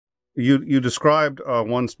You described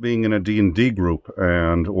once being in a D&D group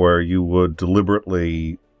and where you would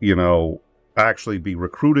deliberately, actually be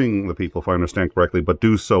recruiting the people, if I understand correctly, but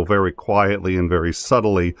do so very quietly and very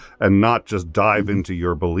subtly, and not just dive into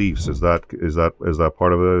your beliefs. Is that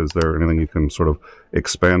part of it? Is there anything you can sort of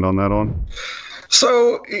expand on that on?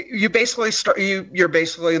 So you basically you're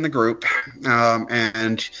basically in the group,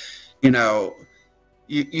 and you know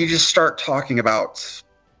you just start talking about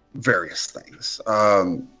various things.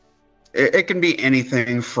 It can be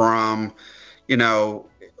anything from, you know,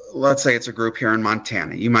 let's say it's a group here in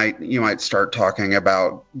Montana. You might start talking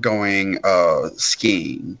about going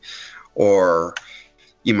skiing, or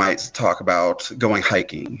you might talk about going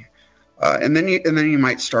hiking, and then you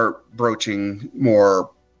might start broaching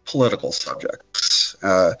more political subjects.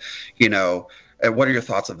 What are your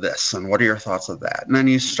thoughts of this, and what are your thoughts of that? And then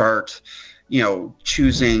you start,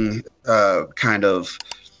 choosing kind of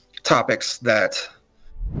topics that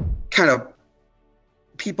kind of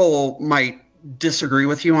people might disagree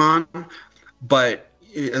with you on, but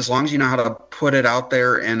as long as you know how to put it out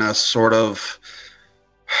there in a sort of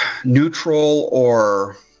neutral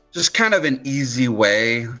or just kind of an easy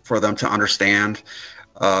way for them to understand,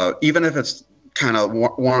 even if it's kind of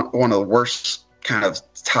one of the worst kind of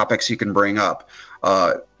topics you can bring up.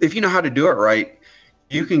 If you know how to do it right,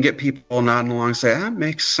 you can get people nodding along and say, that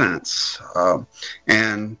makes sense.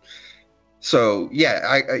 And so,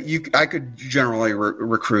 yeah, I could generally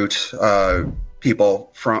recruit people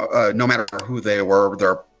from no matter who they were,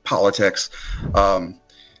 their politics,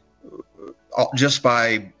 just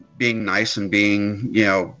by being nice and being,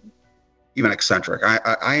 even eccentric.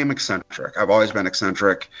 I am eccentric. I've always been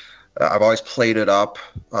eccentric. I've always played it up,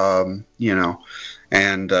 and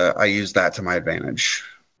I use that to my advantage.